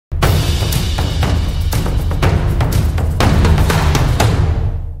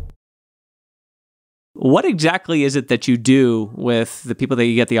What exactly is it that you do with the people that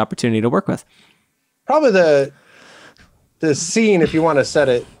you get the opportunity to work with? Probably the scene, if you want to set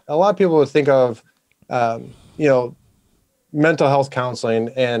it, a lot of people would think of, mental health counseling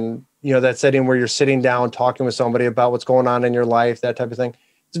and, that setting where you're sitting down, talking with somebody about what's going on in your life, that type of thing.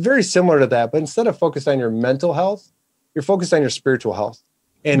 It's very similar to that, but instead of focused on your mental health, you're focused on your spiritual health.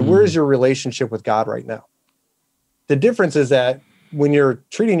 And where's your relationship with God right now? The difference is that when you're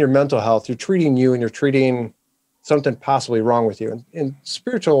treating your mental health, you're treating you and you're treating something possibly wrong with you. In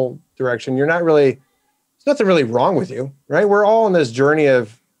spiritual direction, there's nothing really wrong with you, right? We're all on this journey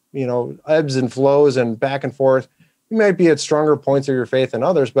of, ebbs and flows and back and forth. You might be at stronger points of your faith than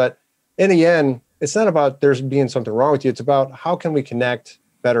others, but in the end, it's not about there's being something wrong with you. It's about how can we connect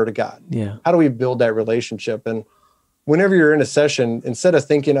better to God? Yeah. How do we build that relationship? And whenever you're in a session, instead of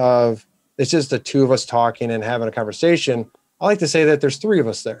thinking of it's just the two of us talking and having a conversation, I like to say that there's three of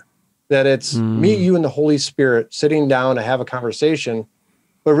us there, that it's me, you, and the Holy Spirit sitting down to have a conversation.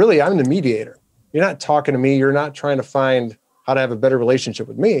 But really, I'm the mediator. You're not talking to me. You're not trying to find how to have a better relationship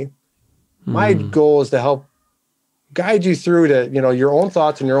with me. My goal is to help guide you through to, your own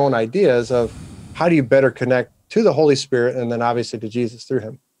thoughts and your own ideas of how do you better connect to the Holy Spirit and then obviously to Jesus through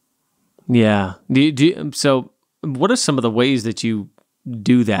him. Yeah. So what are some of the ways that you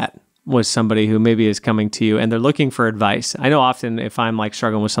do that with somebody who maybe is coming to you and they're looking for advice? I know often if I'm like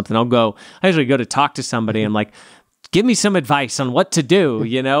struggling with something, I usually go to talk to somebody and like, give me some advice on what to do,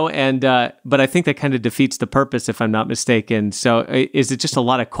 but I think that kind of defeats the purpose if I'm not mistaken. So is it just a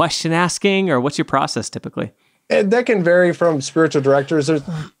lot of question asking, or what's your process typically? And that can vary from spiritual directors.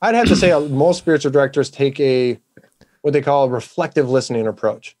 I'd have to say most spiritual directors take what they call a reflective listening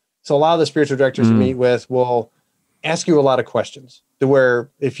approach. So a lot of the spiritual directors you meet with will ask you a lot of questions to where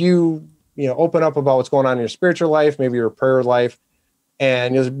if you open up about what's going on in your spiritual life, maybe your prayer life,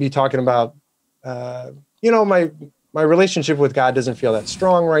 and you'll be talking about, my relationship with God doesn't feel that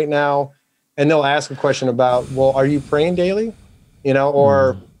strong right now. And they'll ask a question about, well, are you praying daily?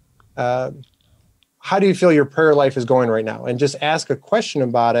 Or how do you feel your prayer life is going right now? And just ask a question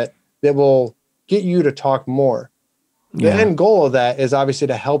about it that will get you to talk more. The end goal of that is obviously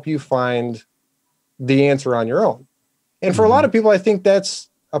to help you find the answer on your own. And for a lot of people, I think that's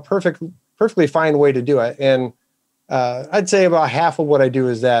a perfectly fine way to do it. And I'd say about half of what I do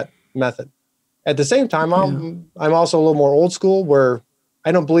is that method. At the same time, I'm also a little more old school, where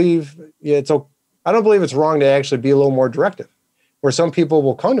I don't believe it's wrong to actually be a little more directive. Where some people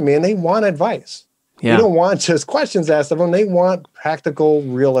will come to me and they want advice. Yeah. They don't want just questions asked of them. They want practical,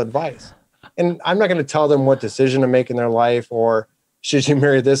 real advice. And I'm not going to tell them what decision to make in their life, or should you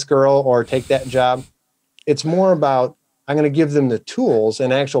marry this girl or take that job. It's more about I'm going to give them the tools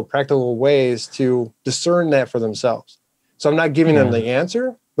and actual practical ways to discern that for themselves. So I'm not giving them the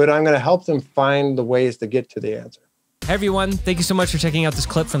answer, but I'm going to help them find the ways to get to the answer. Hey everyone, thank you so much for checking out this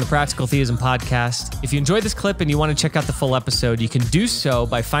clip from the Practical Theism podcast. If you enjoyed this clip and you want to check out the full episode, you can do so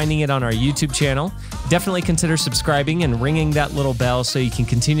by finding it on our YouTube channel. Definitely consider subscribing and ringing that little bell so you can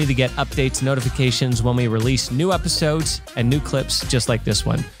continue to get updates and notifications when we release new episodes and new clips just like this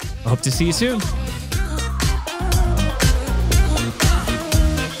one. I hope to see you soon.